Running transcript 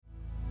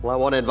Well, I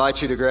want to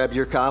invite you to grab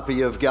your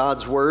copy of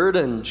God's Word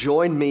and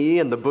join me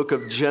in the book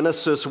of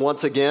Genesis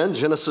once again,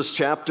 Genesis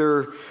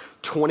chapter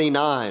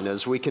 29.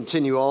 As we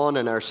continue on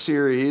in our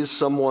series,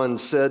 someone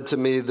said to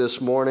me this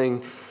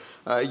morning,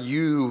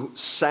 you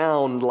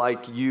sound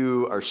like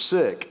you are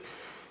sick.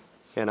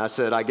 And I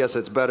said, I guess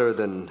it's better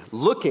than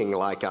looking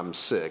like I'm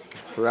sick,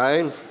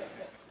 right?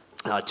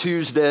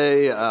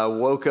 Tuesday,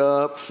 woke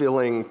up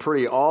feeling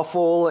pretty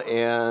awful,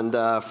 and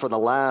for the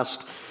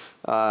last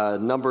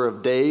number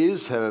of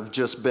days have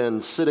just been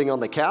sitting on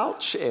the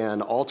couch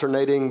and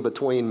alternating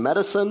between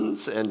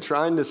medicines and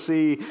trying to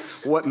see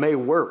what may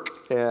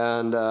work.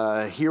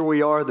 And here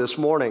we are this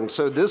morning.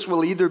 So this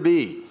will either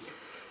be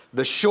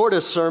the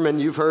shortest sermon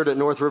you've heard at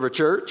North River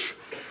Church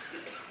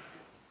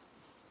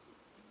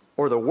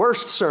or the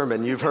worst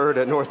sermon you've heard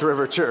at North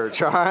River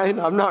Church, all right?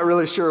 I'm not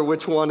really sure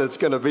which one it's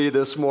going to be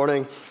this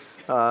morning,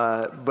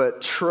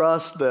 but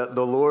trust that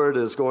the Lord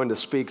is going to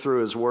speak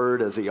through His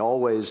Word as He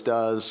always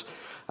does,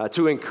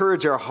 to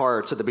encourage our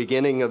hearts at the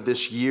beginning of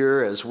this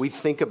year as we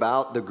think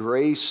about the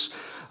grace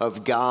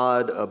of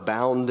God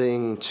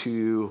abounding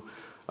to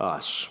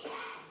us.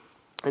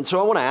 And so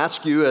I want to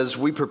ask you, as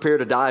we prepare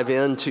to dive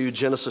into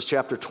Genesis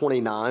chapter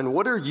 29,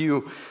 what are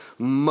you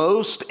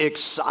most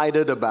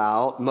excited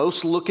about,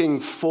 most looking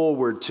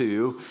forward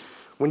to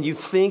when you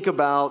think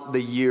about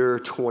the year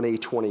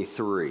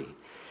 2023?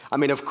 I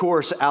mean, of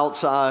course,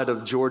 outside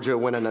of Georgia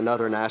winning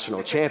another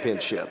national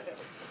championship.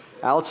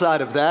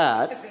 Outside of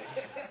that,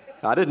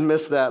 I didn't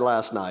miss that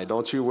last night,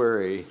 don't you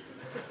worry.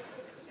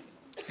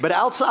 But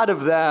outside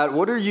of that,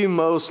 what are you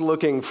most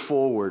looking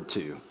forward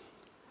to?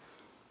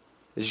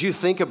 As you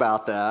think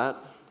about that,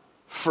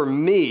 for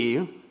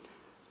me,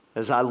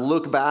 as I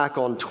look back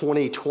on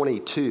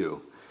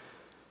 2022,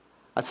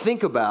 I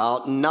think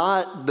about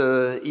not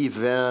the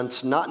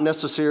events, not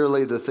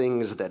necessarily the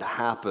things that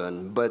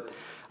happen, but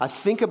I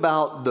think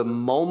about the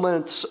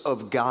moments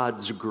of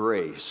God's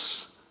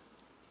grace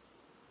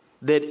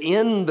that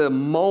in the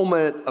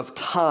moment of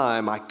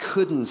time I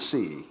couldn't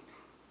see,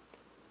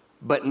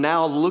 but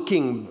now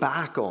looking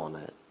back on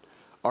it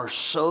are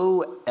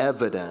so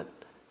evident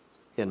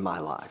in my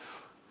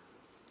life.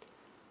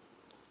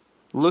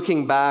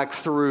 Looking back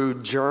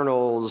through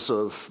journals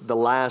of the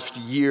last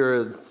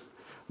year,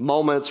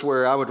 moments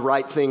where I would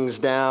write things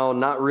down,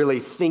 not really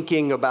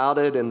thinking about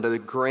it in the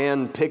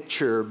grand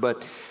picture,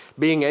 but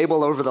being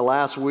able over the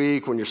last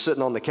week when you're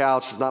sitting on the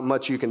couch, there's not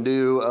much you can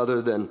do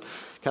other than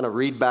kind of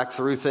read back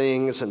through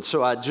things. And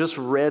so I just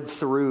read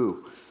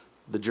through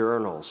the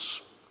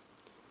journals.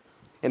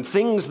 And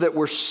things that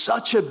were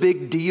such a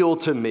big deal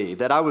to me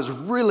that I was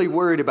really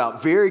worried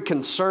about, very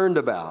concerned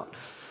about,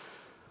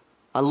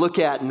 I look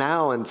at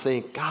now and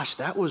think, gosh,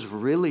 that was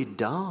really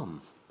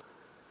dumb.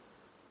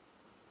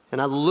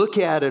 And I look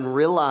at and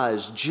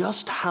realize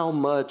just how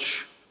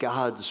much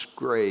God's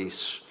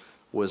grace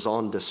was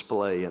on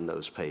display in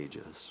those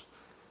pages.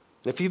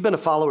 And if you've been a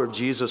follower of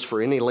Jesus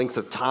for any length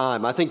of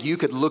time, I think you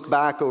could look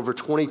back over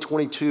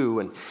 2022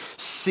 and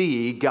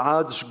see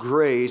God's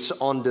grace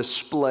on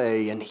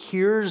display. And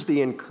here's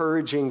the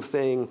encouraging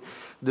thing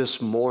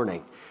this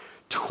morning.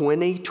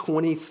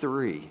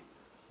 2023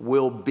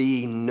 will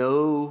be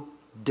no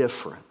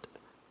different.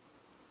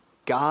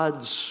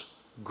 God's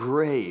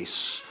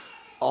grace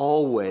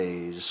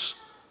always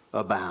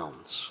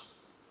abounds.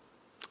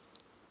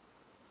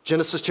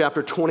 Genesis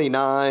chapter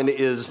 29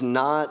 is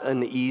not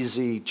an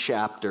easy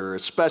chapter,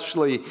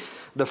 especially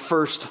the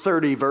first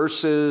 30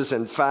 verses.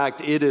 In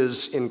fact, it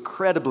is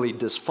incredibly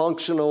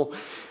dysfunctional.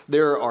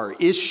 There are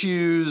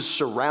issues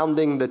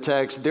surrounding the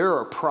text. There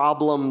are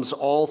problems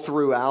all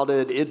throughout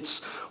it.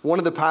 It's one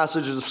of the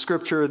passages of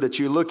Scripture that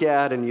you look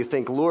at and you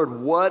think, Lord,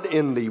 what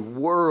in the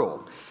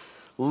world?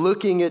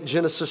 Looking at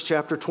Genesis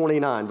chapter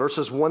 29,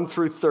 verses 1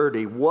 through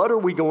 30, what are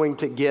we going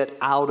to get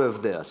out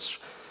of this?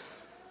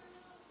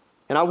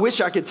 And I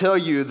wish I could tell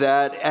you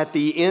that at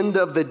the end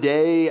of the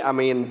day,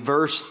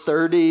 verse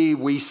 30,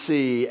 we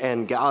see,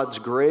 and God's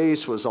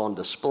grace was on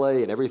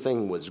display and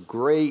everything was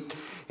great.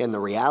 And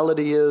the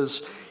reality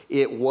is,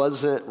 it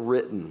wasn't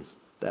written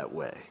that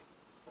way.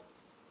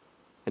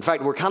 In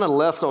fact, we're kind of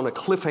left on a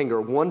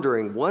cliffhanger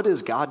wondering, what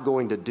is God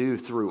going to do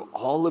through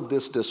all of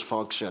this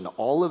dysfunction,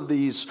 all of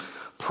these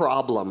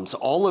problems,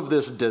 all of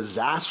this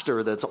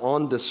disaster that's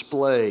on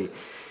display?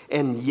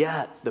 And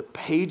yet, the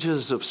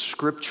pages of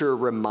Scripture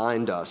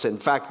remind us, in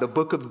fact, the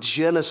book of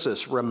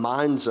Genesis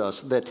reminds us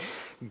that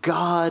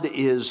God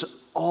is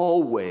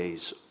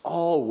always,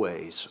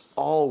 always,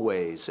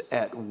 always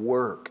at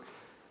work.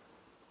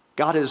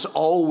 God is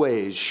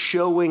always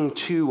showing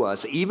to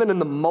us, even in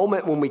the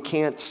moment when we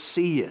can't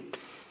see it,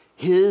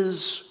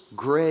 His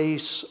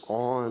grace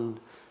on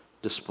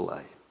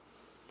display.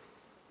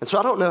 And so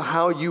I don't know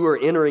how you are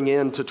entering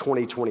into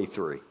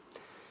 2023.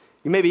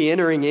 You may be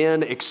entering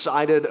in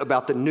excited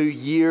about the new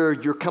year.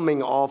 You're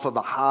coming off of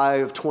a high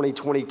of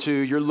 2022.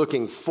 You're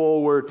looking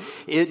forward.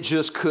 It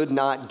just could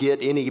not get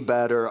any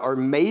better. Or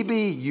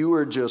maybe you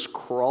are just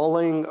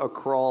crawling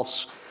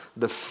across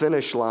the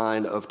finish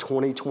line of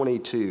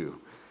 2022,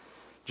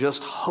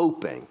 just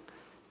hoping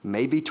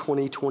maybe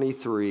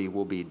 2023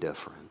 will be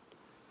different.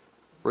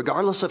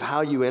 regardless of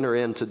how you enter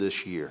into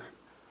this year,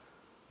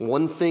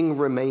 one thing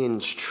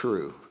remains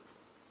true,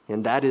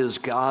 and that is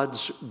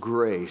God's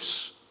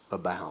grace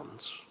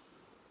abounds.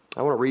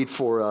 I want to read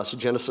for us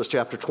Genesis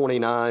chapter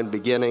 29,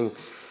 beginning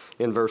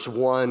in verse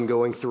 1,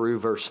 going through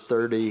verse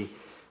 30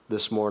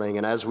 this morning.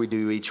 And as we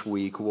do each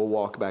week, we'll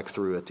walk back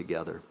through it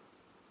together.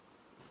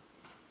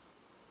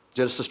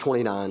 Genesis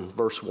 29,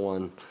 verse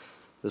 1.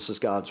 This is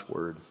God's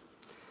word.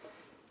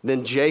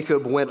 Then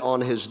Jacob went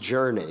on his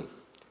journey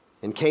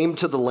and came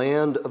to the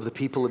land of the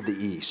people of the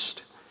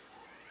east.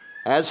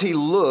 As he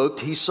looked,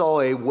 he saw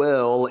a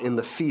well in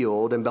the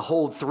field, and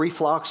behold, 3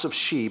 flocks of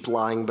sheep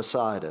lying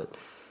beside it.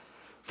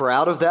 For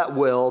out of that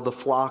well the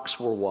flocks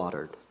were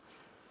watered.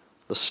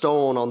 The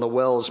stone on the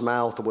well's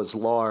mouth was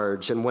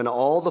large, and when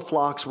all the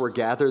flocks were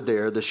gathered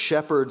there, the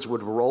shepherds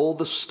would roll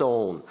the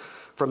stone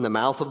from the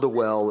mouth of the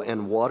well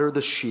and water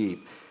the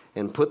sheep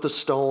and put the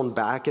stone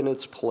back in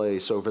its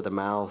place over the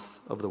mouth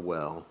of the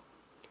well.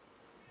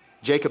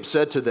 Jacob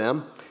said to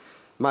them,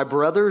 "My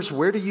brothers,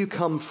 where do you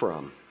come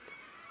from?"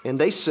 And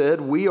they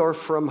said, "We are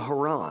from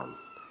Haran."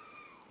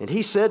 And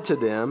he said to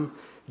them,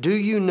 "Do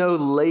you know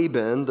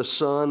Laban, the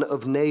son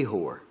of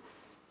Nahor?"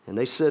 And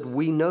they said,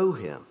 "We know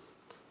him."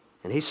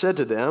 And he said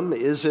to them,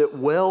 "Is it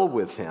well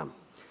with him?"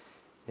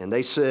 And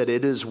they said,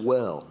 "It is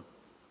well.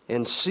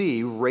 And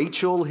see,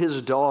 Rachel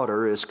his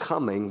daughter is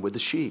coming with the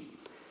sheep."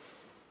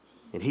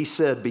 And he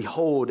said,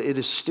 "Behold, it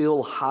is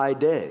still high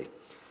day.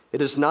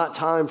 It is not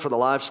time for the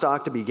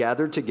livestock to be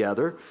gathered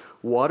together.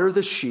 Water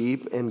the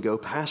sheep and go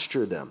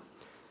pasture them."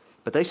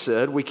 But they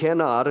said, "We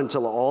cannot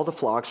until all the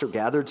flocks are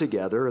gathered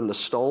together and the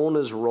stone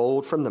is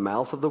rolled from the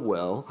mouth of the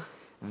well.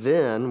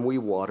 Then we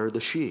water the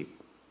sheep."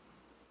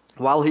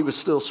 While he was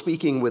still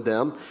speaking with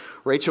them,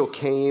 Rachel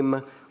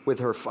came with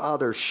her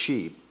father's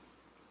sheep,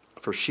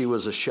 for she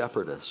was a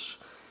shepherdess.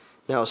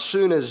 Now, as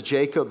soon as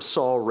Jacob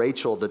saw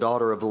Rachel, the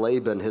daughter of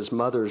Laban, his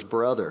mother's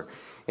brother,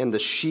 and the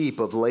sheep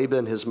of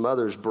Laban, his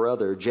mother's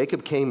brother,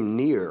 Jacob came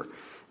near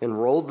and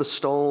rolled the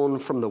stone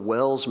from the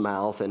well's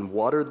mouth and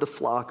watered the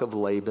flock of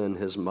Laban,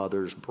 his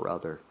mother's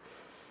brother.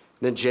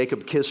 Then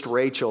Jacob kissed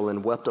Rachel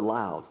and wept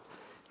aloud.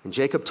 And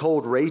Jacob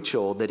told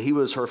Rachel that he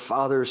was her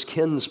father's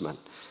kinsman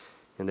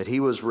and that he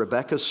was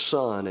Rebekah's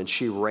son, and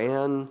she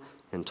ran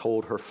and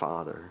told her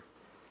father.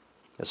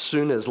 As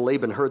soon as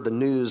Laban heard the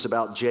news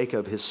about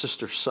Jacob, his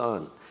sister's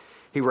son,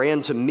 he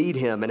ran to meet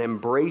him and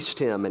embraced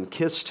him and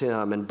kissed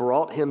him and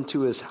brought him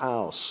to his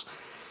house.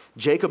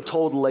 Jacob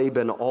told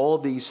Laban all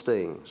these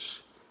things.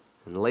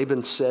 And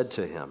Laban said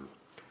to him,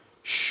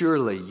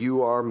 "Surely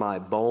you are my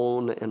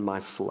bone and my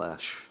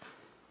flesh."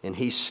 And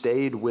he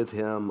stayed with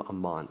him a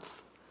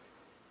month.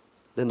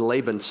 Then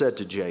Laban said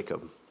to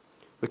Jacob,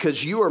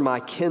 "Because you are my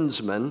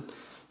kinsman,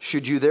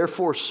 should you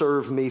therefore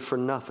serve me for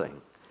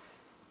nothing?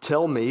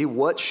 Tell me,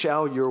 what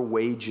shall your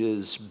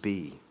wages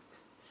be?"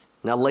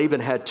 Now Laban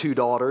had 2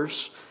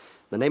 daughters.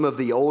 The name of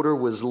the older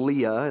was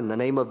Leah, and the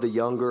name of the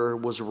younger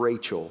was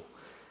Rachel.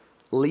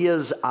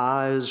 Leah's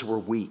eyes were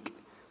weak,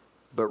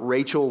 but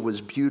Rachel was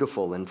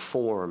beautiful in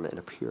form and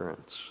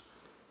appearance.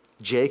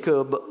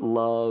 Jacob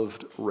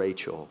loved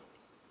Rachel,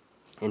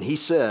 and he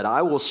said,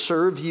 "I will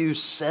serve you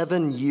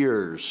 7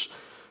 years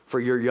for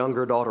your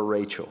younger daughter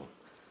Rachel."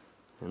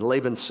 And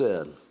Laban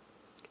said,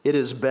 "It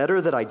is better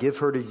that I give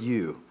her to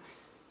you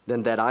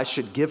than that I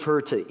should give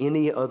her to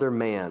any other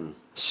man.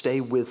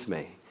 Stay with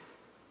me."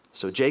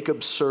 So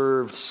Jacob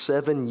served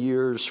 7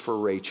 years for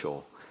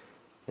Rachel,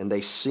 and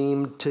they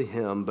seemed to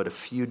him but a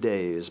few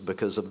days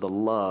because of the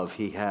love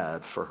he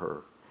had for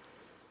her.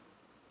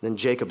 Then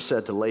Jacob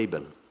said to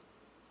Laban,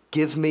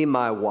 "Give me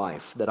my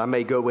wife, that I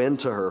may go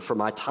into her, for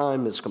my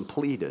time is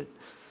completed."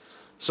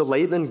 So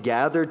Laban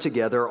gathered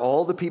together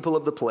all the people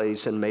of the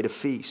place and made a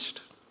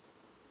feast.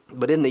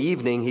 But in the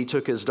evening he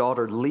took his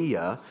daughter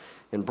Leah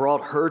and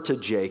brought her to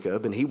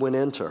Jacob, and he went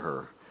into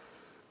her.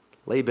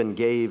 Laban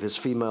gave his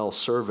female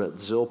servant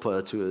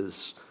Zilpah to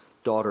his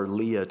daughter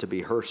Leah to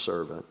be her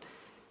servant.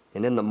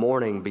 And in the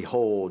morning,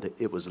 behold,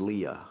 it was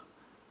Leah.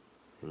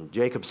 And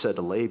Jacob said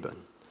to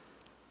Laban,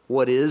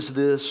 "What is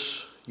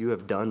this you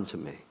have done to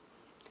me?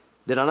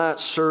 Did I not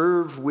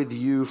serve with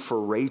you for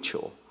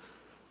Rachel?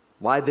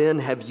 Why then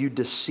have you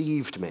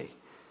deceived me?"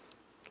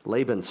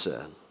 Laban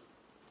said,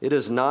 "It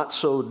is not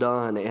so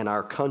done in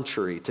our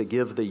country to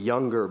give the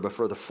younger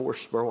before the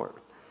firstborn.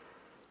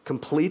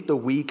 Complete the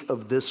week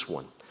of this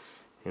one,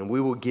 and we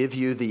will give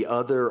you the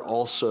other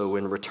also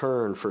in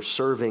return for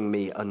serving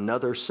me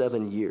another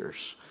 7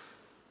 years."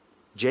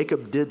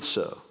 Jacob did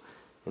so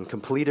and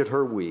completed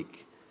her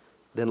week.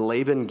 Then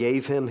Laban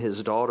gave him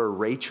his daughter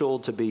Rachel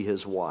to be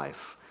his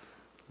wife.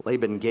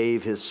 Laban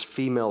gave his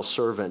female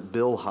servant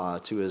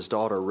Bilhah to his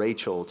daughter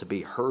Rachel to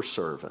be her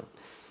servant.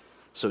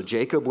 So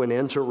Jacob went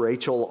in to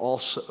Rachel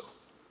also,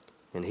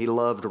 and he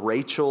loved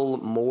Rachel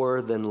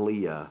more than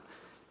Leah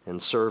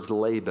and served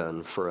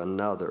Laban for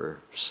another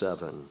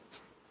 7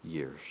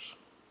 years.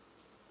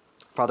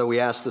 Father, we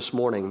ask this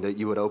morning that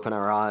you would open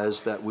our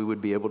eyes, that we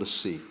would be able to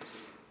see,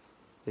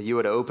 that you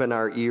would open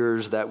our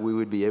ears, that we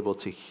would be able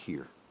to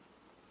hear,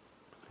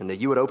 and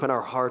that you would open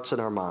our hearts and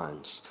our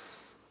minds,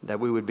 that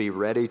we would be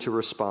ready to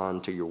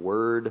respond to your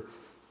word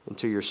and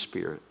to your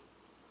spirit.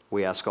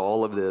 We ask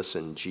all of this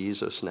in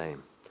Jesus'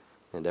 name.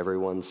 And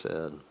everyone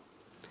said,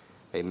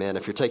 amen.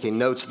 If you're taking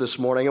notes this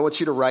morning, I want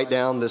you to write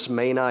down this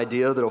main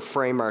idea that will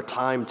frame our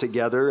time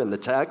together in the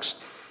text.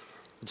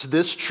 It's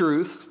this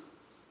truth: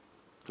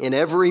 in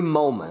every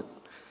moment,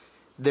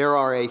 there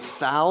are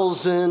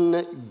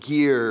 1,000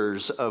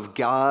 gears of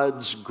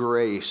God's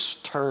grace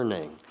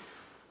turning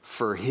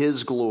for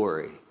His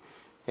glory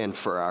and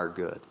for our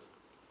good.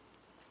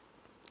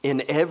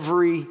 In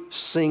every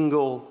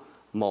single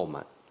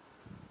moment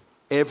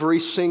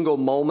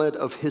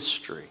of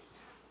history,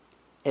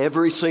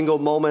 every single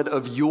moment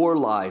of your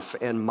life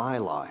and my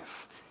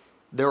life,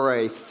 there are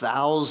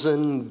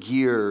 1,000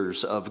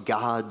 gears of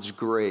God's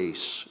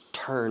grace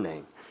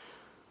turning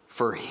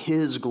for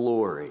His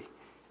glory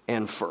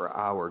and for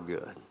our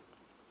good.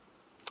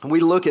 We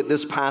look at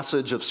this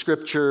passage of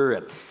Scripture,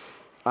 and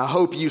I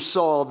hope you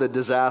saw the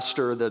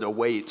disaster that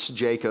awaits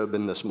Jacob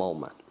in this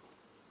moment.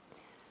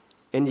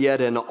 And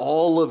yet in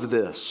all of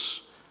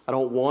this, I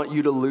don't want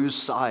you to lose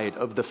sight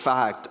of the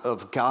fact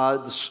of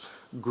God's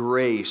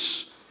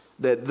grace,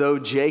 that though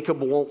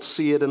Jacob won't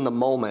see it in the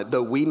moment,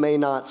 though we may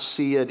not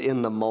see it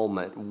in the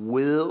moment,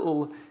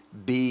 will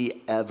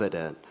be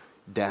evident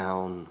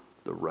down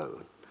the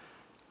road.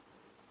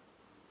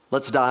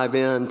 Let's dive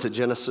into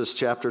Genesis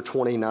chapter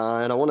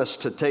 29. I want us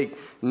to take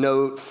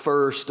note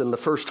first in the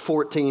first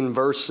 14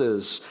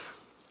 verses.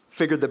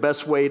 Figured the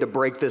best way to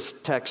break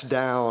this text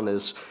down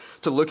is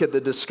to look at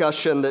the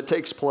discussion that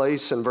takes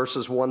place in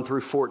verses 1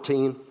 through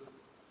 14.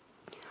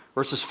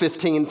 Verses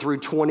 15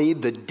 through 20,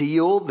 the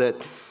deal that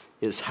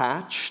is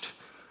hatched.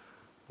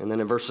 And then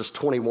in verses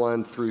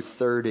 21 through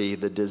 30,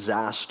 the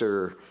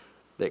disaster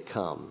that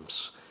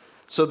comes.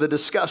 So the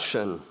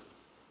discussion: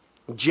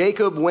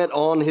 Jacob went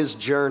on his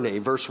journey.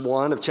 Verse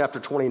 1 of chapter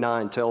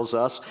 29 tells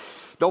us.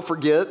 Don't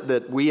forget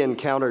that we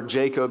encountered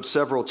Jacob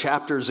several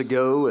chapters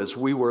ago as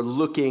we were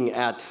looking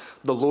at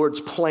the Lord's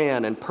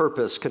plan and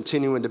purpose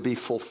continuing to be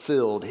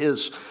fulfilled.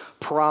 His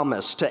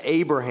promise to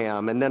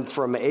Abraham, and then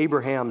from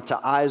Abraham to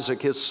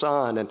Isaac, his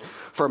son, and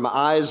from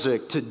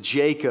Isaac to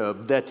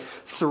Jacob, that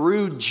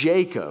through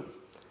Jacob,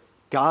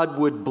 God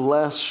would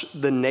bless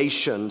the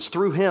nations.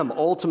 Through him,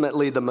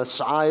 ultimately, the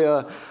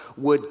Messiah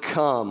would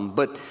come.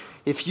 But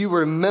if you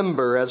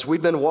remember, as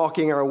we've been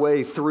walking our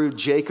way through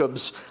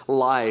Jacob's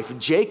life,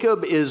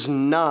 Jacob is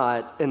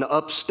not an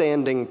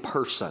upstanding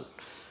person.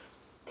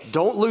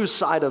 Don't lose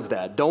sight of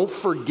that. Don't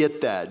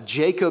forget that.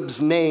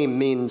 Jacob's name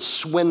means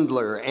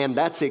swindler, and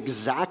that's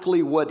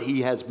exactly what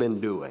he has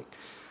been doing.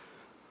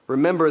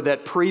 Remember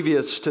that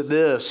previous to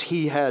this,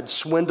 he had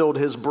swindled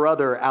his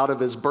brother out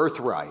of his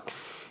birthright.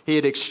 He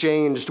had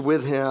exchanged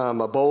with him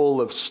a bowl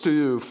of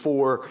stew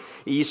for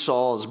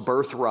Esau's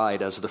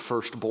birthright as the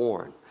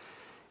firstborn.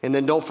 And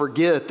then don't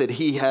forget that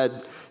he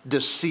had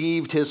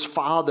deceived his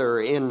father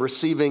in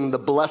receiving the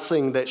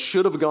blessing that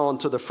should have gone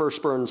to the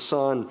firstborn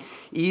son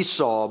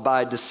Esau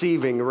by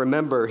deceiving.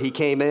 Remember, he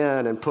came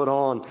in and put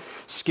on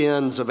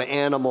skins of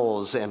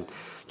animals and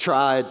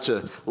tried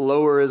to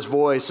lower his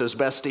voice as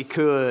best he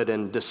could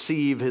and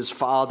deceive his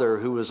father,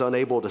 who was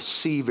unable to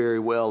see very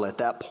well at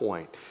that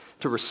point,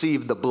 to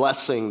receive the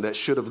blessing that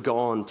should have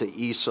gone to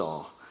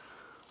Esau.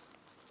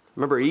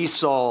 Remember,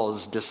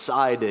 Esau's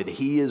decided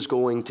he is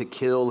going to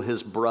kill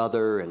his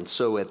brother. And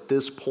so at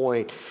this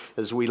point,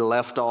 as we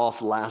left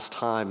off last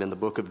time in the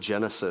book of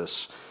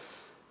Genesis,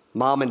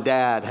 mom and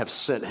dad have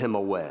sent him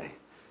away.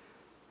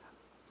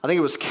 I think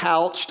it was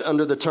couched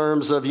under the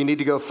terms of you need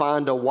to go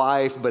find a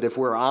wife. But if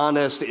we're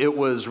honest, it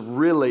was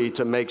really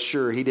to make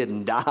sure he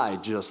didn't die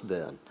just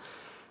then.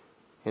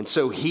 And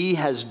so he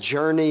has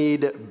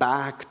journeyed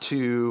back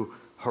to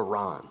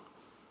Haran.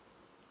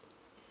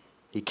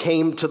 He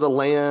came to the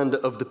land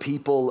of the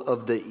people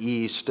of the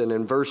east, and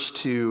in verse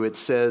 2 it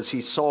says, he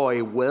saw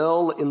a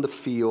well in the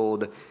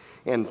field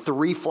and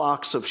 3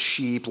 flocks of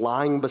sheep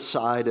lying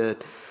beside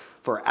it,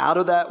 for out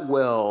of that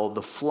well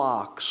the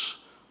flocks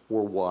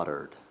were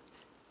watered.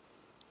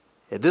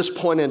 At this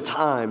point in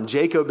time,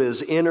 Jacob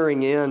is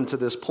entering into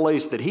this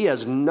place that he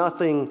has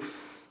nothing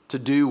to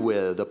do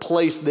with, a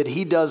place that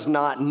he does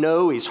not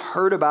know. He's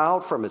heard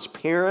about from his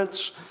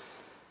parents.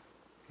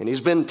 And he's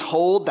been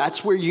told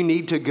that's where you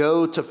need to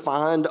go to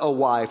find a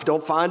wife.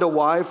 Don't find a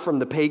wife from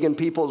the pagan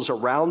peoples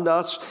around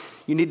us.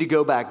 You need to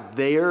go back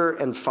there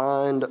and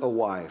find a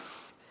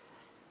wife.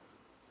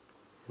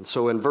 And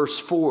so in verse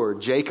 4,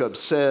 Jacob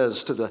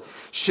says to the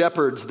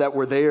shepherds that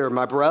were there,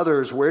 my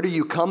brothers, where do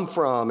you come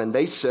from? And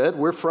they said,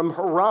 we're from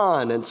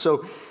Haran. And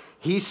so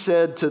he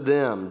said to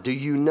them, do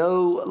you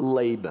know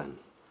Laban,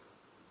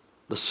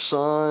 the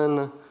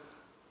son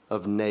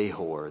of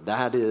Nahor?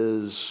 That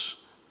is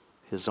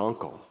his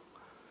uncle.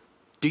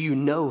 Do you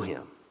know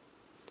him?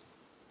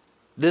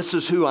 This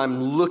is who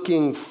I'm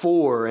looking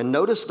for. And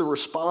notice the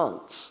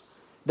response.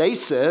 They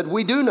said,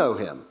 we do know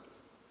him.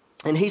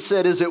 And he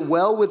said, is it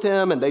well with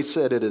him? And they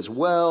said, it is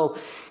well.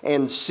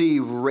 And see,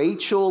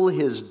 Rachel,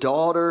 his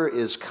daughter,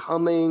 is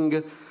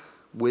coming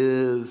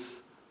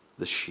with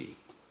the sheep.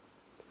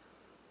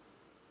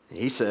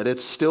 He said,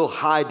 "It's still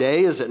high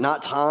day. Is it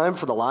not time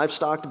for the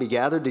livestock to be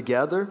gathered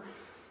together?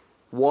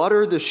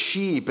 Water the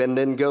sheep and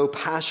then go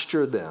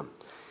pasture them."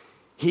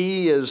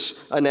 He is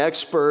an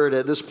expert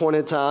at this point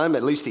in time,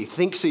 at least he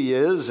thinks he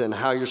is, in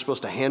how you're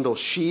supposed to handle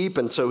sheep.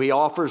 And so he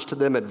offers to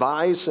them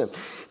advice, and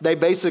they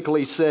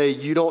basically say,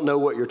 "You don't know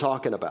what you're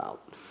talking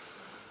about."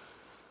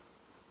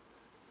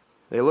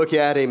 They look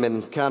at him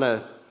and kind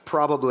of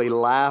probably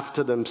laugh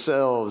to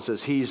themselves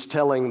as he's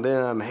telling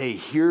them, "Hey,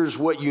 here's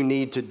what you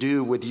need to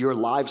do with your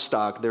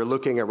livestock." They're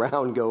looking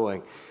around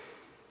going,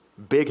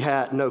 "Big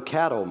hat, no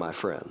cattle, my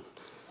friend.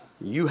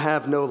 You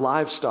have no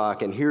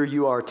livestock, and here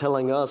you are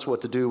telling us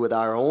what to do with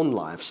our own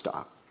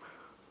livestock."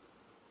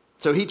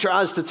 So he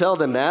tries to tell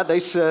them that.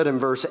 They said in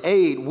verse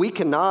 8, "We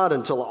cannot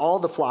until all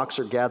the flocks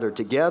are gathered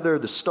together.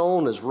 The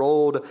stone is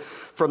rolled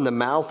from the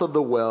mouth of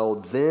the well.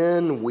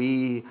 Then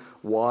we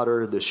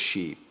water the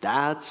sheep."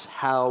 That's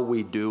how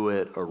we do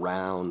it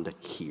around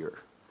here.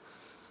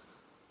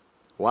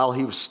 While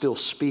he was still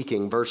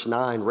speaking, verse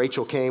 9,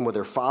 Rachel came with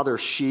her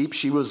father's sheep.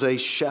 She was a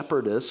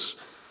shepherdess.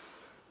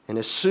 And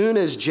as soon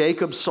as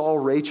Jacob saw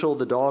Rachel,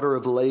 the daughter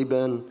of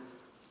Laban,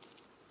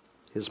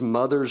 his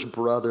mother's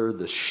brother,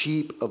 the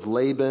sheep of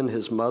Laban,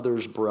 his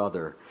mother's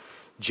brother,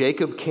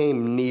 Jacob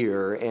came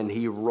near and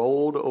he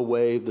rolled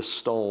away the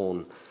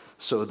stone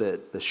so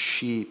that the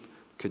sheep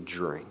could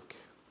drink.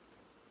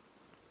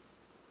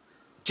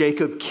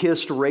 Jacob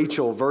kissed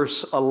Rachel,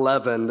 verse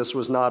 11. This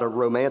was not a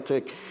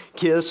romantic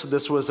kiss.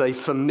 This was a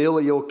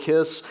familial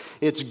kiss.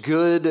 "It's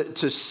good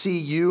to see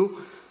you."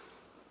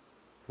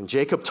 And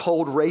Jacob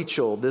told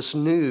Rachel this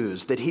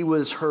news, that he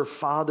was her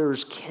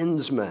father's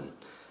kinsman.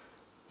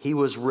 He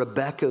was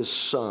Rebekah's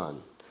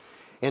son.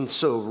 And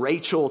so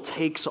Rachel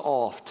takes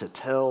off to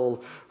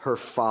tell her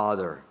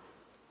father.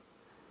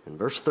 In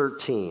verse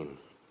 13,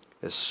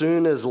 as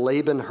soon as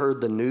Laban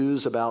heard the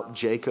news about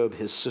Jacob,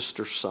 his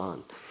sister's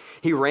son,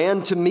 he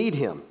ran to meet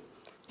him.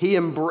 He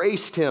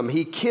embraced him,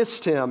 he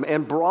kissed him,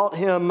 and brought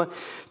him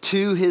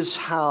to his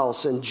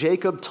house. And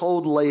Jacob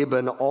told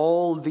Laban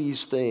all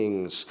these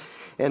things.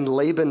 And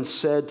Laban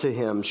said to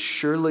him,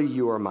 "Surely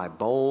you are my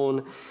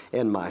bone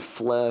and my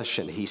flesh."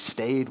 And he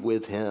stayed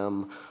with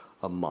him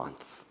a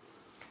month.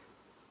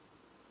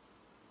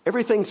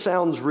 Everything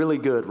sounds really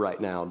good right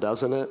now,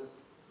 doesn't it?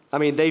 I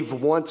mean, they've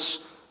once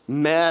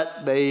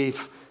met,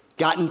 they've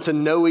gotten to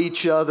know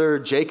each other.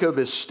 Jacob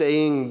is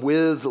staying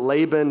with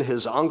Laban,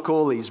 his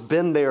uncle. He's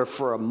been there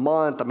for a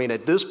month. I mean,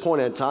 at this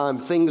point in time,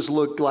 things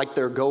look like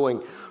they're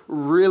going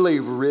really,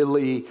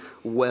 really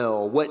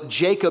well. What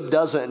Jacob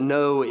doesn't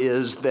know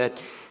is that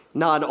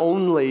not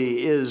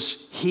only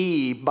is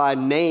he by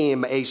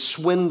name a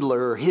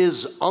swindler,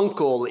 his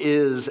uncle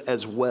is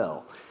as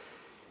well.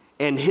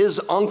 And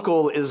his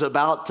uncle is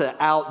about to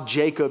out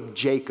Jacob.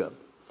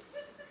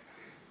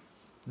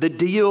 The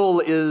deal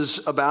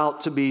is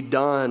about to be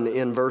done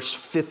in verse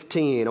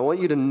 15. I want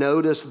you to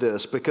notice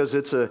this because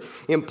it's an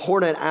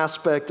important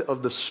aspect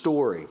of the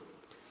story.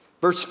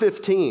 Verse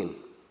 15.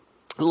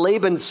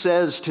 Laban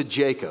says to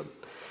Jacob,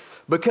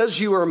 "Because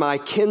you are my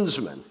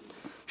kinsman,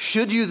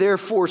 should you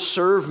therefore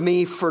serve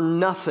me for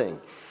nothing?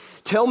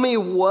 Tell me,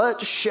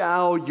 what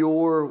shall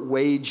your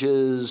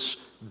wages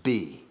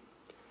be?"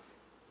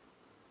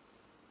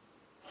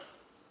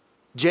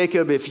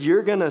 Jacob, if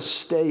you're going to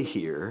stay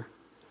here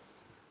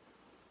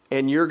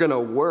and you're going to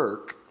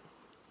work,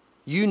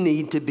 you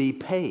need to be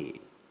paid.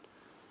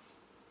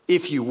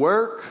 If you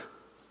work,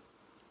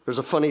 there's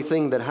a funny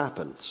thing that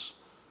happens.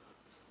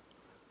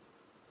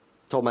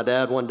 Told my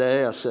dad one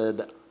day, I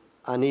said,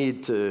 "I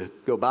need to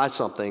go buy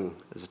something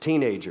as a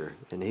teenager."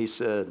 And he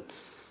said,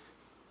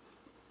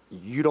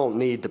 "You don't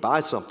need to buy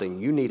something,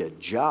 you need a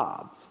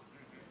job.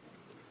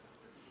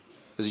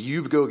 Because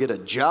you go get a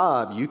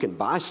job, you can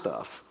buy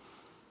stuff.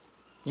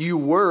 You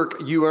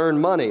work, you earn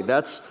money."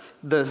 That's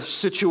the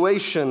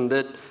situation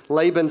that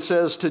Laban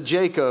says to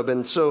Jacob.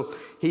 And so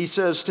he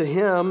says to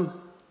him,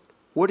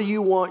 "What do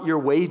you want your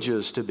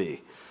wages to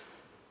be?"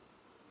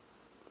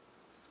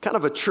 Kind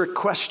of a trick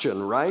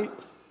question, right?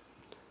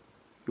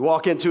 You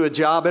walk into a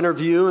job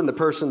interview and the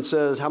person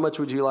says, "How much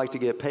would you like to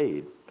get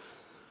paid?"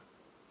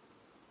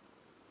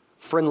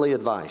 Friendly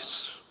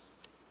advice.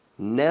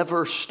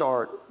 Never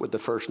start with the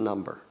first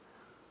number,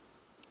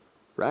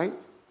 right?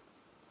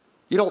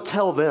 You don't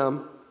tell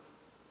them.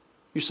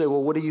 You say,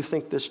 "Well, what do you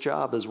think this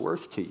job is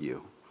worth to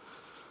you?"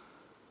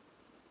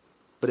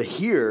 But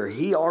here,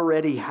 he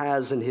already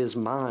has in his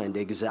mind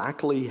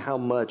exactly how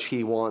much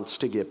he wants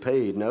to get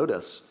paid.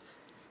 Notice.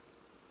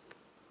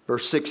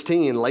 Verse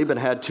 16, Laban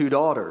had 2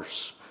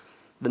 daughters.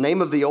 The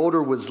name of the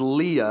older was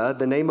Leah.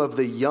 The name of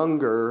the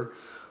younger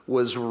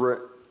was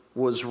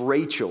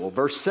Rachel.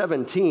 Verse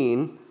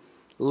 17,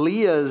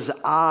 Leah's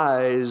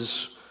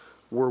eyes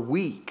were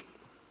weak.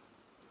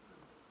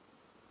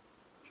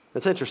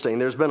 It's interesting.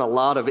 There's been a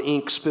lot of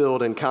ink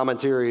spilled in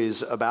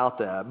commentaries about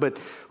that. But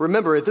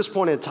remember, at this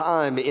point in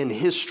time in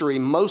history,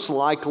 most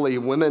likely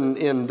women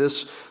in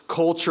this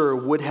culture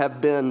would have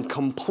been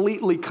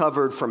completely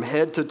covered from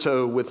head to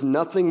toe with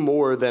nothing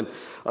more than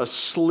a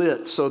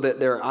slit so that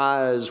their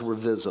eyes were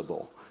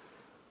visible.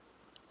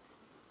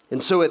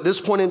 And so at this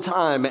point in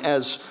time,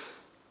 as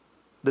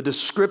the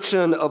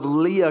description of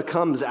Leah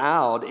comes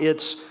out,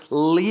 it's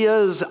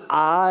Leah's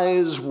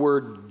eyes were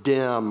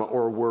dim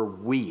or were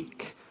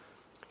weak.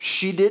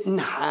 She didn't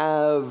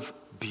have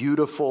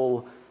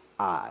beautiful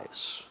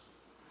eyes.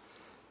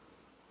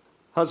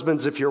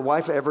 Husbands, if your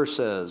wife ever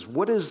says,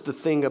 "What is the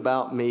thing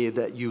about me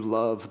that you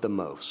love the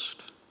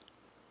most?"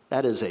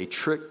 That is a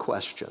trick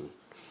question.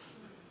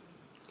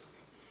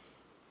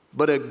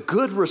 But a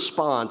good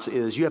response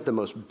is, "You have the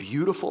most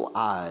beautiful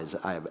eyes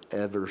I have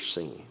ever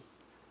seen."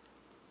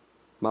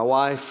 My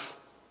wife,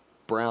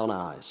 brown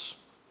eyes,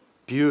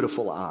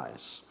 beautiful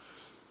eyes.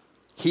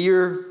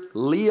 Here,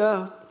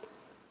 Leah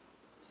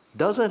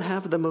doesn't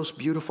have the most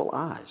beautiful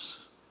eyes.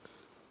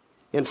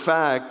 In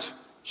fact,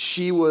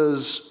 she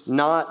was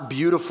not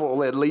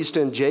beautiful, at least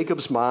in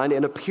Jacob's mind,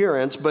 in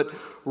appearance, but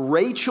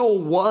Rachel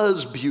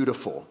was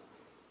beautiful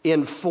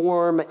in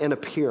form and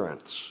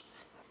appearance.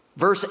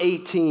 Verse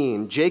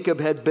 18, Jacob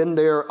had been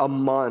there a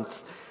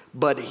month,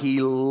 but he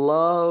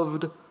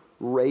loved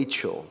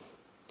Rachel.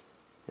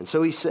 And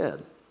so he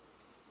said,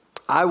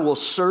 "I will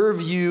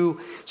serve you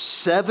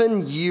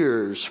 7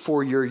 years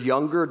for your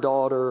younger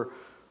daughter,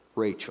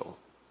 Rachel.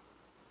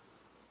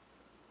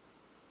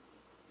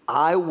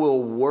 I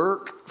will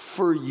work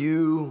for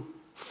you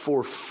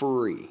for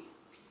free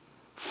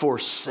for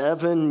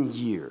 7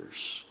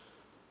 years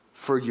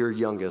for your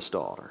youngest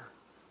daughter.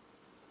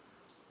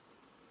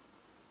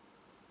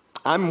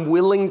 I'm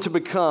willing to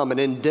become an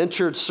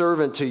indentured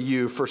servant to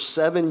you for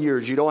 7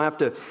 years. You don't have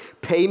to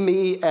pay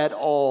me at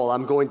all.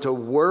 I'm going to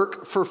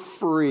work for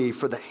free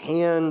for the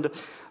hand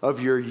of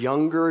your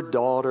younger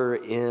daughter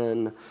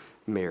in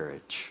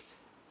marriage."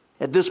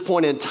 At this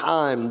point in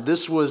time,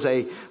 this was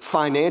a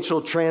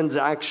financial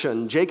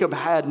transaction. Jacob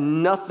had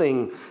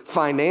nothing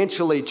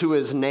financially to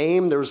his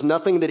name. There was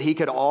nothing that he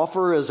could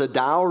offer as a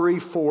dowry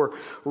for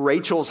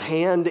Rachel's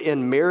hand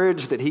in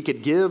marriage that he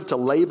could give to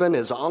Laban,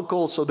 his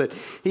uncle, so that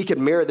he could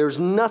marry. There's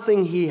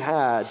nothing he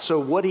had. So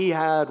what he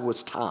had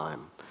was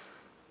time.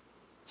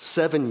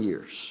 7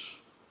 years.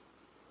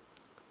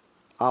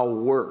 I'll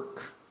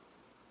work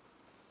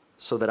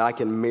so that I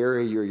can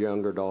marry your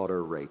younger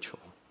daughter, Rachel.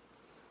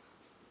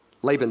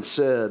 Laban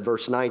said,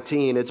 verse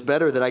 19, "It's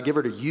better that I give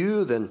her to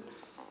you than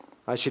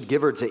I should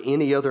give her to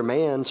any other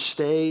man.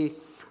 Stay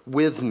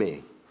with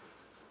me."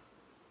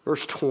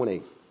 Verse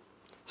 20,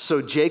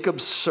 so Jacob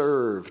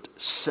served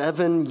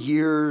 7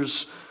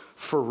 years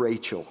for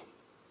Rachel.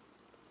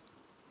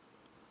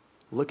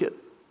 Look at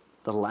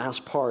the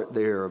last part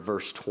there of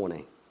verse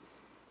 20.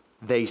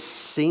 They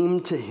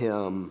seemed to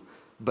him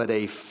but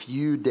a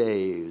few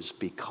days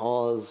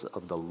because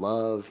of the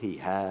love he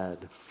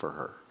had for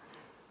her.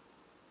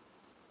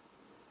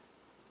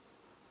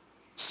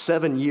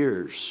 7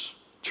 years,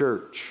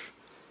 church,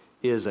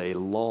 is a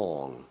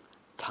long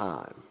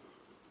time.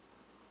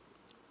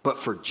 But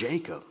for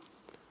Jacob,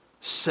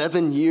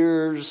 7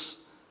 years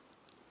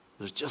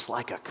was just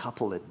like a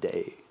couple of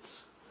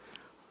days.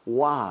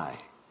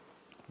 Why?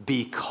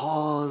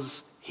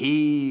 Because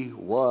he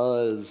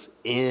was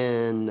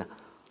in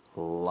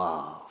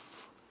love.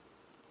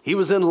 He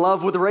was in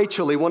love with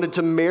Rachel. He wanted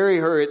to marry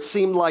her. It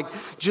seemed like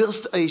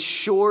just a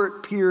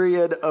short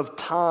period of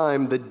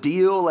time. The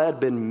deal had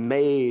been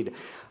made.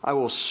 I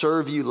will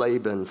serve you,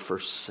 Laban, for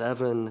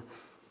 7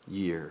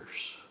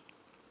 years.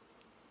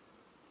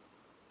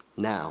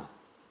 Now,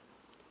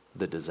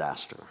 the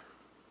disaster.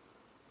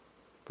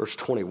 Verse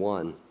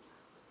 21,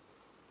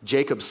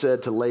 Jacob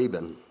said to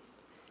Laban,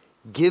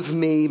 "Give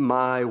me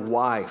my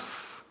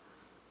wife,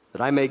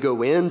 that I may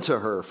go into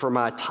her, for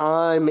my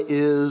time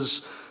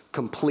is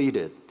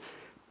completed.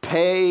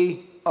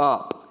 Pay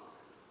up.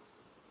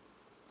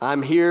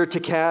 I'm here to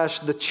cash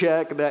the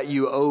check that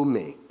you owe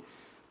me.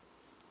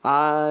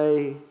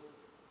 I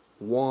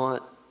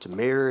want to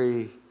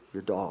marry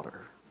your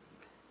daughter."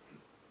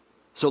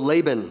 So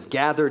Laban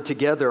gathered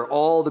together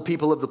all the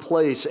people of the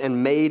place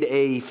and made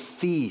a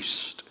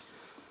feast.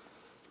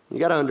 You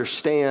got to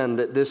understand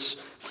that this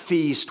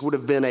feast would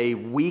have been a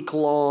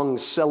week-long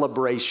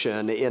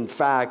celebration. In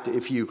fact,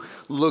 if you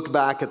look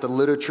back at the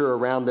literature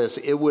around this,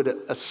 it would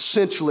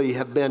essentially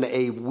have been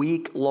a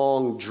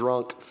week-long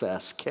drunk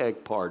fest,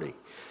 keg party.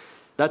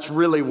 That's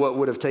really what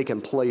would have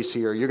taken place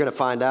here. You're going to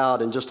find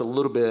out in just a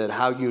little bit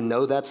how you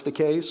know that's the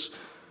case.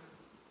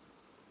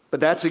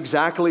 But that's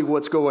exactly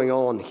what's going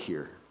on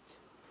here.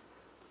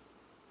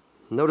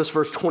 Notice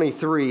verse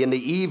 23. In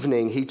the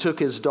evening, he took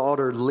his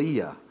daughter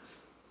Leah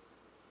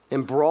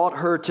and brought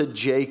her to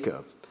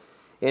Jacob,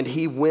 and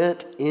he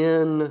went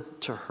in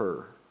to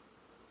her.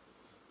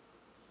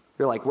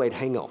 You're like, wait,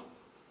 hang on.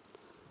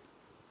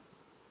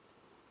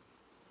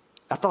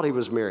 I thought he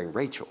was marrying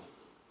Rachel.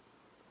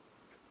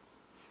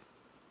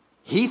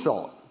 He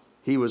thought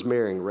he was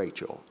marrying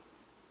Rachel.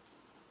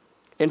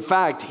 In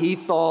fact, he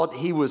thought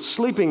he was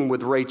sleeping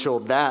with Rachel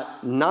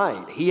that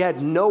night. He had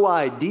no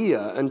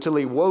idea until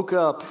he woke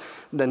up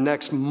the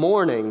next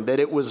morning that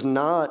it was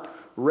not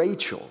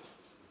Rachel.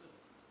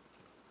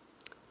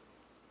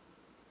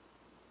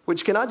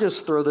 Which, can I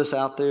just throw this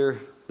out there?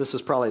 This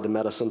is probably the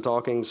medicine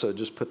talking, so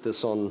just put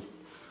this on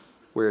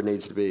where it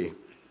needs to be.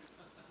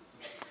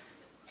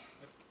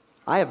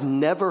 I have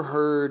never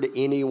heard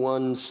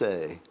anyone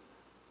say,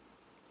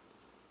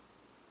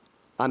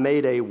 I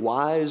made a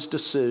wise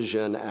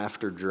decision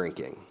after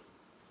drinking.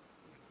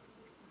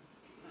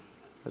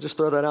 I just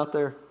throw that out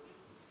there.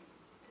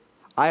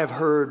 I have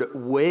heard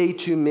way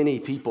too many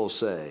people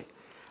say,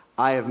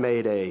 I have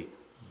made a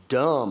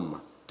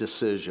dumb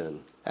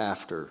decision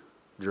after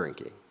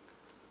drinking.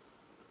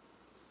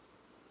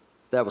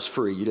 That was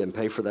free. You didn't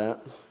pay for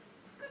that.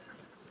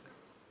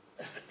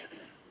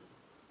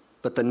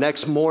 But the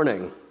next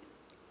morning,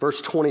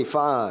 verse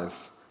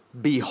 25,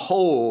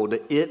 behold,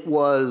 it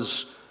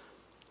was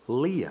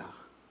Leah.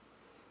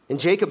 And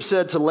Jacob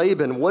said to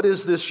Laban, what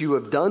is this you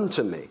have done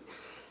to me?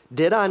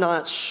 Did I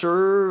not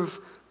serve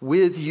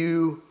with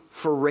you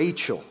for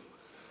Rachel?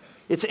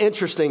 It's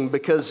interesting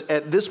because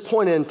at this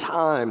point in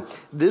time,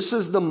 this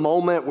is the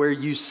moment where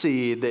you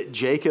see that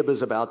Jacob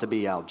is about to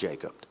be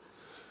out-Jacobed.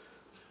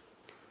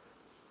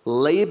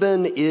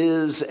 Laban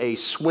is a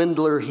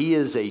swindler. He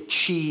is a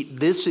cheat.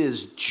 This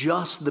is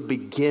just the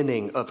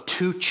beginning of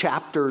 2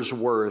 chapters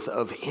worth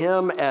of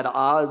him at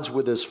odds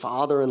with his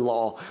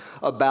father-in-law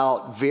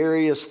about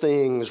various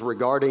things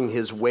regarding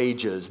his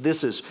wages.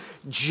 This is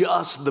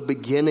just the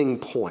beginning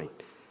point.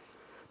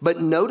 But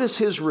notice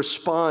his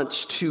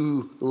response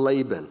to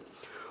Laban.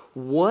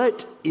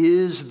 What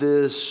is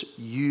this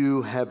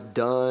you have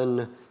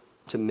done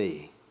to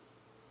me?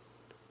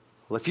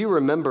 Well, if you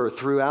remember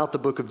throughout the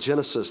book of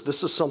Genesis,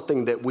 this is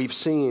something that we've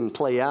seen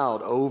play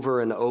out over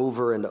and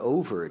over and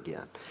over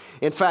again.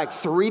 In fact,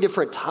 3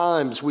 different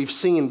times we've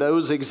seen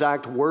those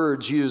exact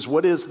words used.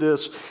 What is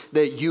this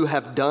that you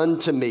have done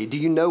to me? Do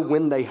you know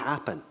when they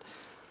happened?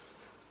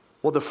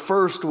 Well, the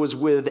first was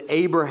with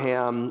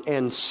Abraham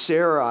and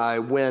Sarai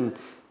when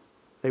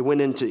they went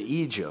into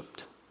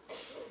Egypt.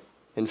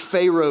 And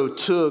Pharaoh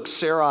took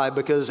Sarai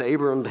because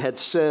Abram had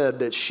said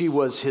that she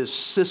was his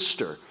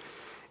sister.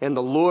 And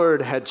the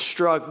Lord had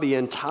struck the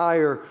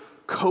entire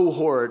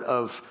cohort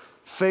of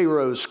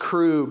Pharaoh's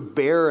crew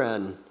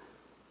barren.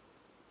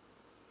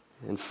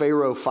 And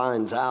Pharaoh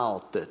finds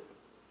out that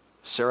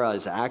Sarah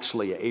is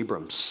actually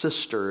Abram's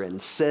sister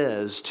and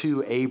says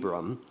to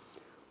Abram,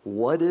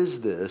 what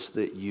is this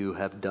that you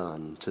have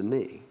done to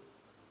me?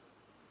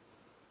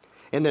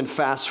 And then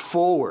fast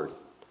forward.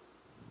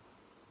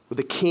 With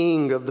the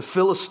king of the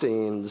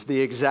Philistines, the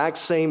exact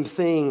same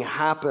thing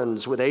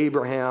happens with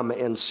Abraham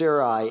and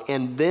Sarai,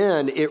 and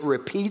then it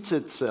repeats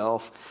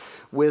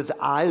itself with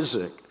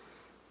Isaac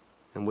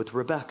and with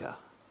Rebekah.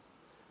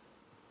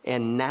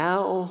 And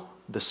now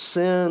the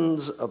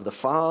sins of the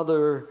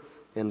father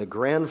and the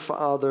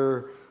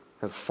grandfather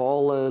have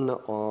fallen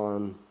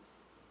on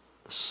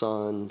the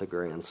son, the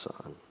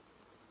grandson.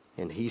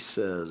 And he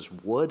says,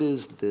 what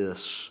is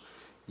this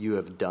you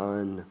have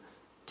done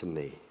to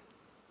me?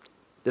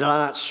 Did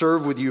I not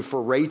serve with you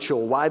for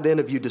Rachel? Why then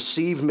have you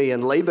deceived me?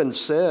 And Laban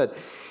said,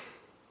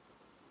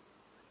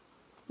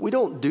 we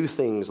don't do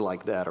things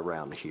like that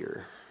around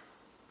here.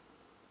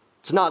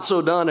 It's not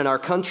so done in our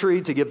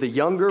country to give the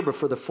younger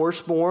before the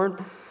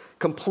firstborn.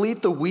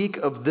 Complete the week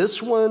of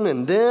this one,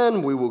 and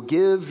then we will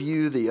give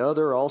you the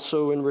other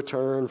also in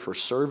return for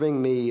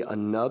serving me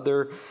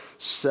another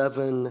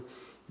 7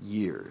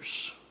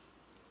 years.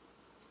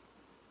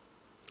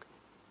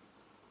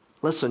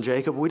 Listen,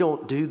 Jacob, we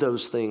don't do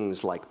those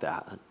things like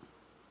that.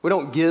 We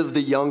don't give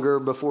the younger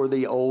before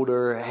the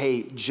older.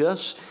 Hey,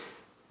 just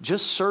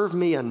serve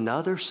me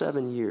another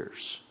 7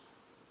 years.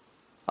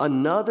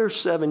 Another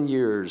 7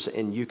 years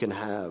and you can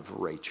have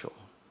Rachel.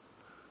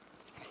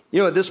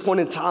 You know, at this point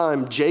in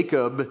time,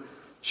 Jacob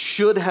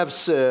should have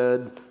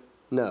said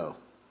no.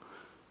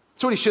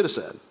 That's what he should have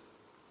said.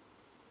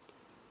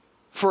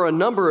 For a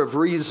number of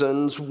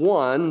reasons.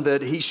 One,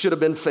 that he should have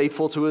been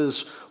faithful to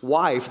his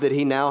wife that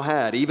he now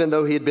had. Even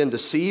though he had been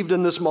deceived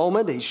in this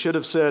moment, he should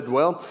have said,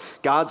 well,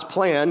 God's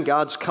plan,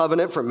 God's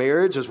covenant for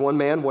marriage is one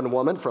man, one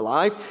woman for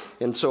life.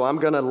 And so I'm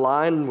going to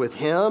align with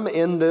him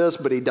in this,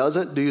 but he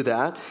doesn't do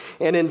that.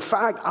 And in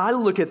fact, I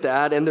look at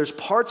that and there's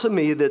parts of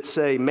me that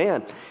say,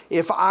 man,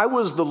 if I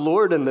was the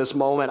Lord in this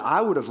moment,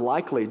 I would have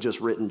likely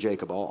just written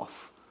Jacob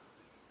off.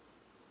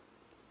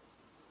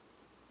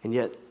 And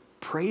yet,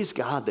 praise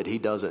God that he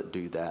doesn't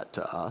do that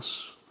to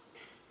us.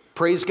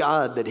 Praise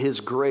God that his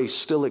grace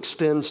still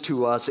extends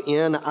to us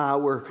in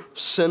our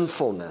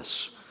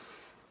sinfulness.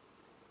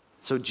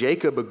 So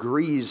Jacob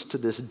agrees to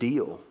this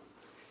deal.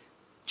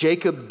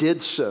 Jacob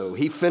did so.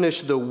 He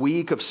finished the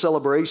week of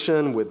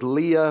celebration with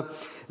Leah.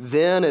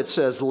 Then it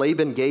says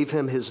Laban gave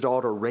him his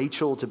daughter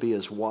Rachel to be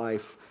his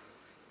wife.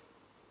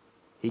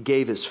 He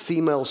gave his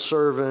female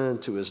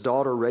servant to his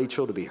daughter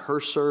Rachel to be her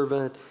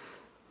servant.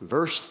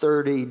 Verse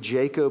 30,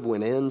 Jacob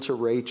went in to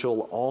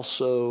Rachel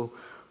also,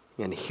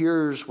 and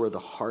here's where the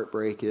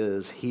heartbreak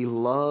is. He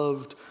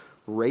loved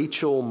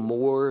Rachel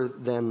more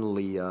than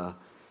Leah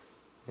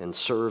and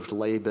served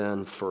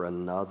Laban for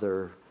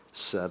another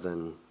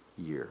 7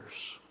 years.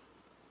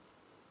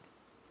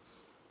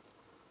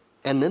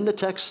 And then the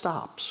text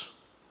stops.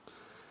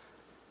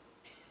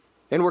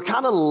 And we're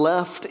kind of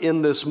left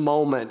in this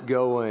moment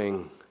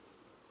going,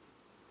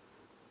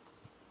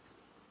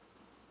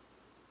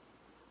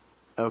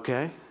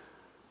 okay,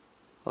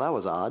 Well, that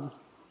was odd.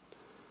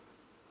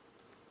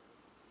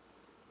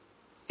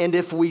 And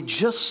if we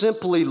just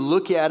simply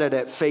look at it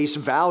at face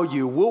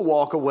value, we'll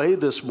walk away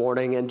this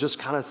morning and just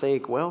kind of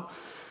think, well,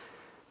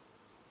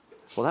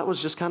 that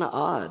was just kind of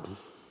odd.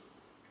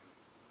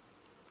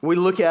 We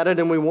look at it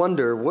and we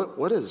wonder,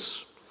 what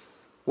is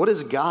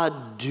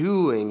God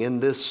doing in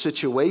this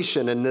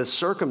situation, in this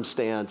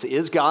circumstance?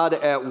 Is God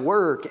at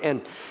work?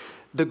 And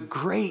the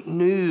great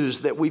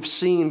news that we've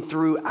seen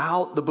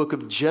throughout the book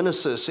of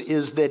Genesis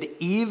is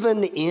that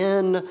even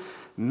in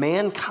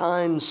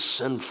mankind's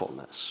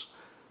sinfulness,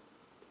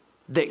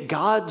 that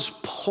God's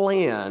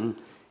plan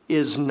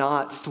is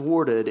not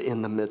thwarted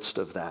in the midst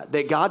of that.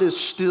 That God is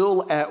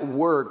still at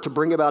work to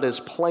bring about his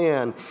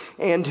plan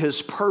and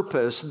his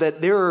purpose.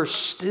 That there are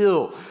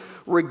still,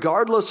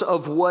 regardless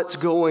of what's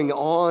going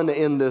on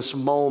in this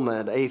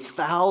moment,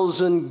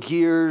 1,000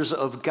 gears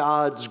of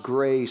God's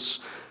grace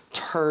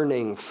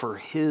turning for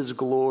his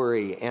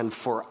glory and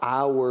for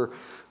our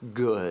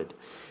good.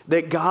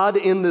 That God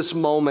in this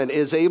moment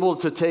is able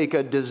to take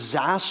a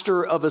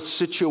disaster of a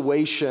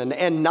situation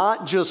and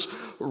not just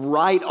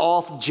write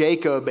off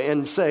Jacob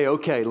and say,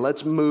 okay,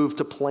 let's move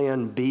to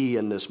plan B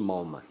in this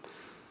moment.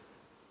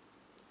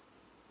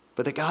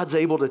 But that God's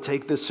able to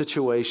take this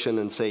situation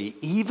and say,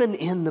 even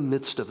in the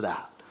midst of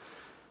that,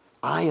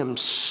 I am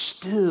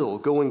still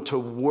going to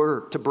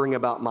work to bring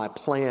about my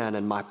plan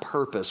and my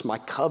purpose. My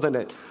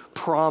covenant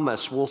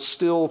promise will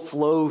still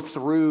flow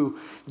through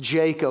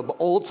Jacob.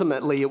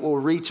 Ultimately, it will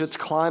reach its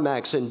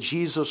climax in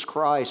Jesus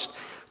Christ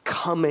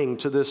coming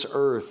to this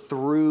earth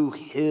through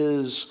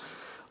his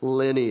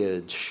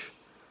lineage.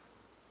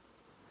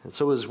 And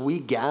so as we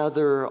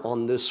gather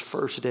on this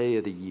first day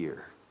of the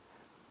year,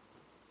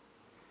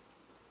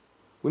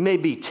 we may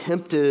be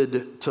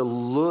tempted to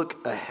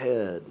look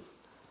ahead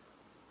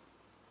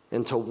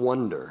and to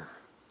wonder,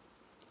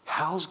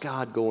 how's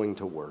God going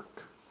to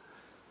work?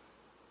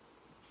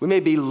 We may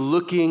be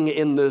looking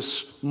in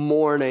this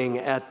morning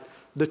at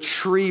the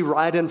tree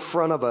right in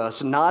front of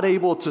us, not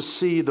able to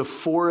see the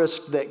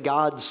forest that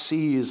God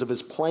sees of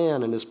his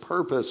plan and his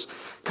purpose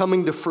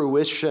coming to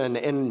fruition.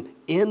 And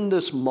in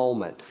this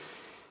moment,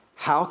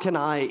 how can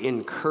I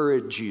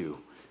encourage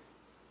you?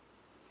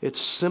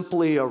 It's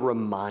simply a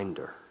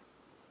reminder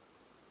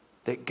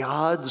that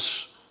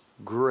God's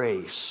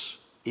grace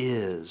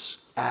is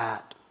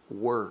at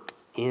work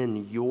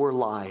in your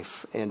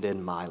life and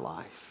in my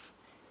life.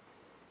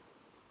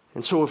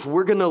 And so if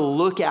we're going to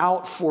look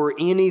out for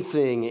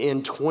anything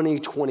in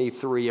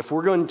 2023, if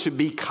we're going to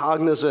be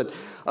cognizant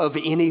of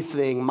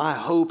anything, my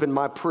hope and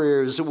my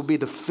prayer is it will be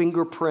the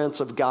fingerprints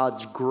of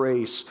God's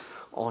grace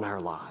on our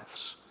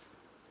lives.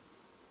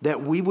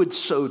 That we would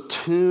so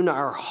tune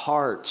our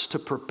hearts to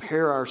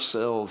prepare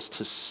ourselves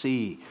to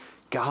see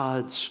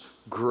God's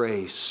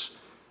grace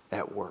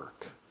at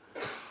work.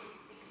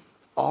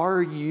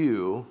 Are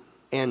you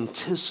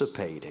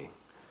anticipating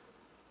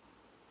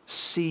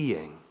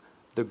seeing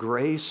the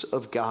grace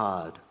of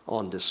God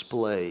on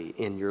display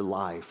in your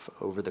life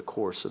over the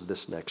course of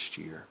this next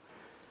year?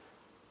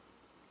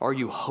 Are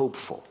you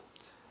hopeful?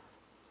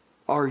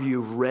 Are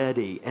you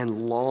ready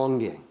and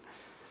longing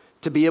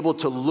to be able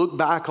to look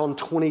back on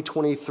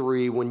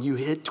 2023 when you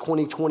hit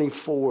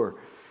 2024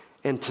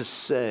 and to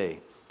say,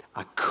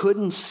 I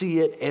couldn't see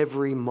it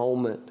every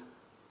moment,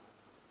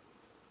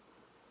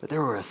 but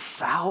there were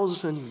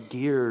 1,000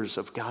 gears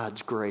of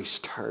God's grace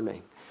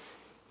turning,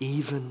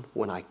 even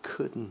when I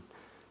couldn't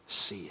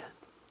see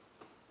it.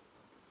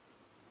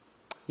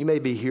 You may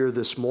be here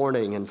this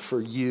morning, and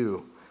for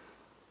you,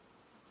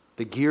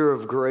 the gear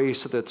of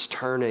grace that's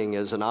turning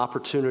is an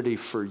opportunity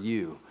for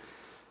you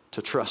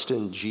to trust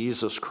in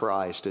Jesus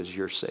Christ as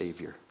your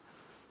Savior.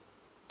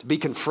 To be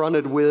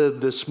confronted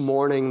with this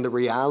morning the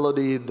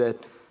reality that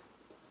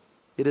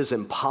it is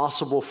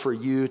impossible for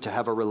you to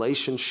have a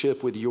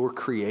relationship with your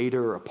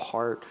Creator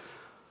apart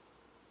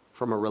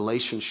from a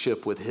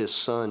relationship with his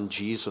Son,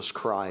 Jesus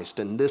Christ.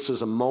 And this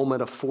is a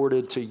moment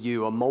afforded to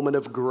you, a moment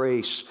of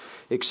grace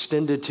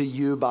extended to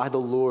you by the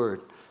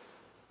Lord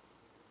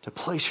to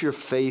place your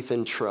faith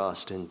and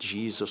trust in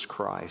Jesus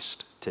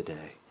Christ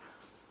today.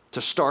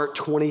 To start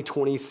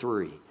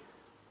 2023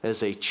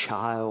 as a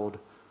child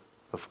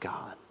of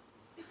God.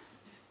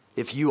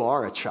 If you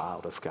are a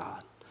child of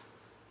God,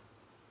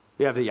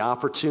 you have the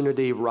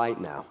opportunity right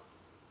now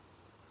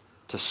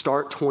to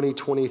start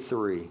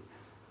 2023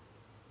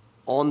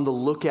 on the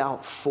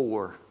lookout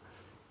for,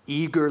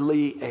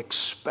 eagerly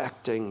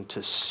expecting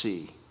to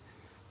see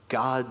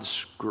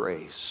God's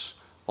grace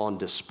on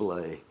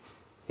display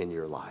in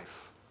your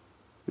life.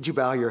 Would you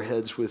bow your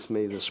heads with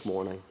me this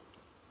morning?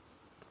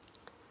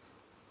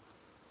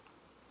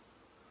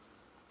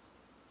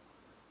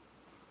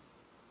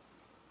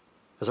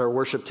 As our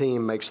worship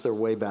team makes their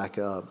way back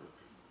up,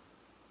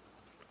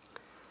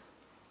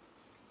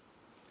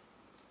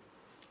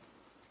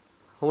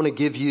 I want to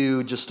give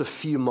you just a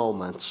few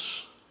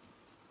moments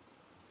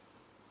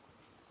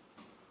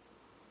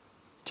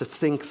to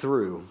think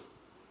through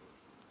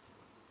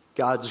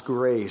God's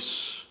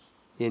grace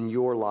in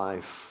your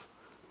life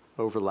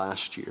over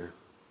last year.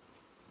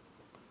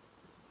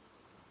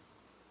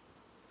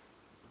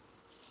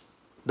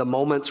 the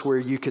moments where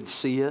you could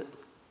see it,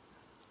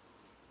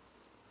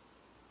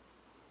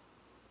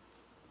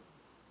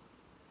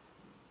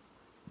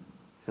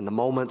 and the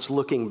moments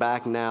looking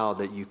back now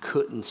that you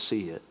couldn't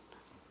see it,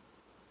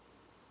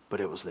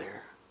 but it was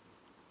there.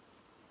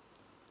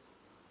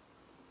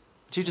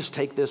 Would you just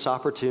take this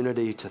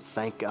opportunity to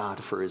thank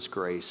God for His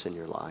grace in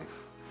your life?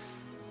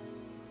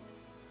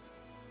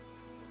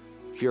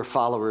 If you're a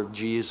follower of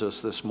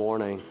Jesus this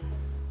morning,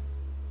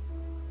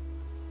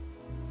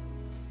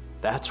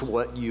 that's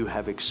what you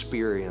have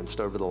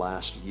experienced over the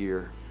last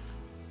year.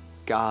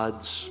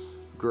 God's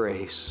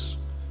grace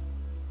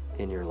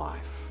in your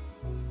life.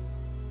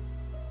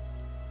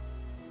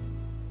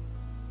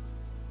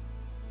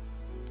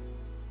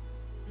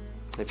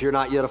 If you're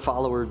not yet a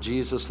follower of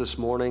Jesus this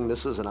morning,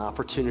 this is an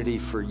opportunity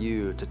for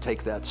you to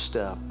take that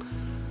step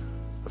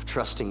of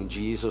trusting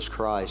Jesus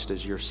Christ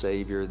as your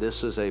Savior.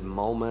 This is a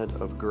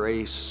moment of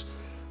grace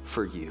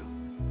for you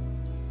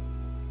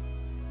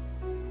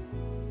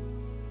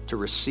to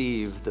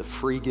receive the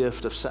free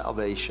gift of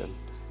salvation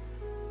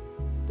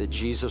that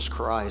Jesus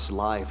Christ's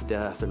life,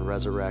 death, and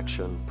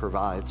resurrection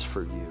provides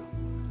for you.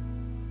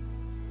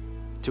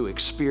 To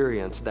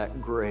experience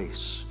that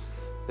grace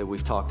that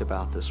we've talked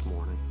about this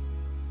morning.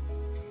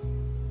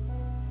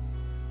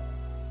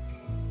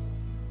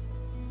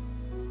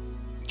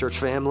 Church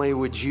family,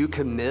 would you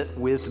commit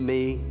with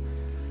me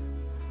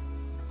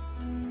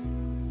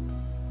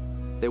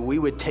that we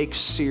would take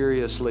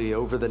seriously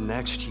over the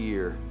next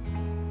year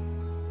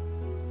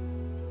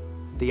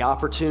the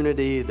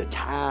opportunity, the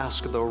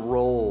task, the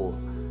role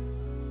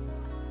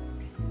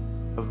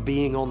of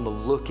being on the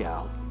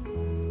lookout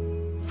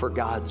for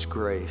God's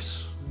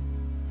grace?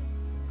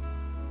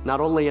 Not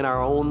only in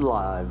our own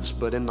lives,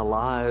 but in the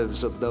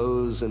lives of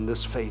those in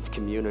this faith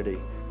community.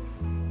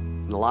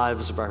 In the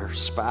lives of our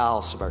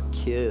spouse, of our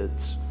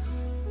kids,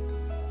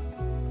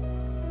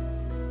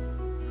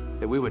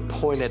 that we would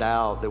point it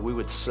out, that we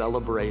would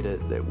celebrate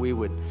it, that we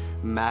would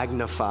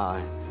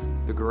magnify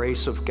the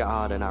grace of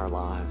God in our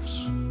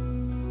lives.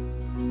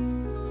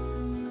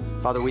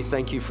 Father, we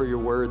thank you for your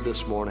word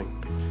this morning.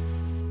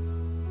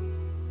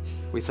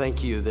 We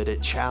thank you that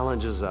it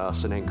challenges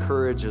us and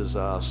encourages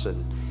us,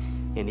 and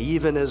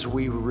even as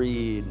we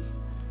read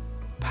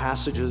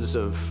passages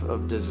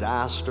of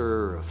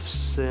disaster, of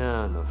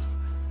sin, of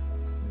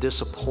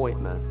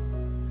disappointment,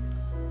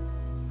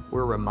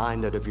 we're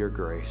reminded of your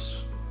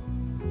grace.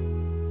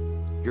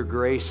 Your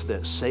grace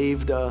that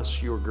saved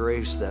us, your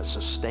grace that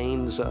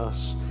sustains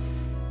us.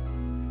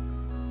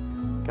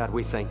 God,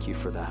 we thank you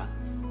for that.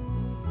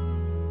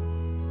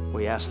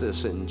 We ask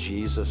this in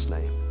Jesus'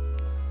 name.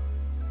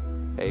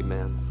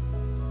 Amen.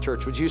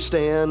 Church, would you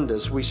stand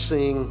as we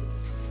sing?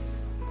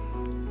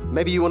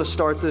 Maybe you want to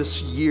start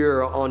this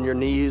year on your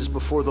knees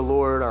before the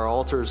Lord. Our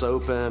altar's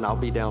open. I'll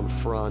be down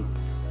front.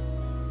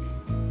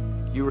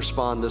 You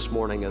respond this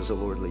morning as the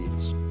Lord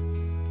leads.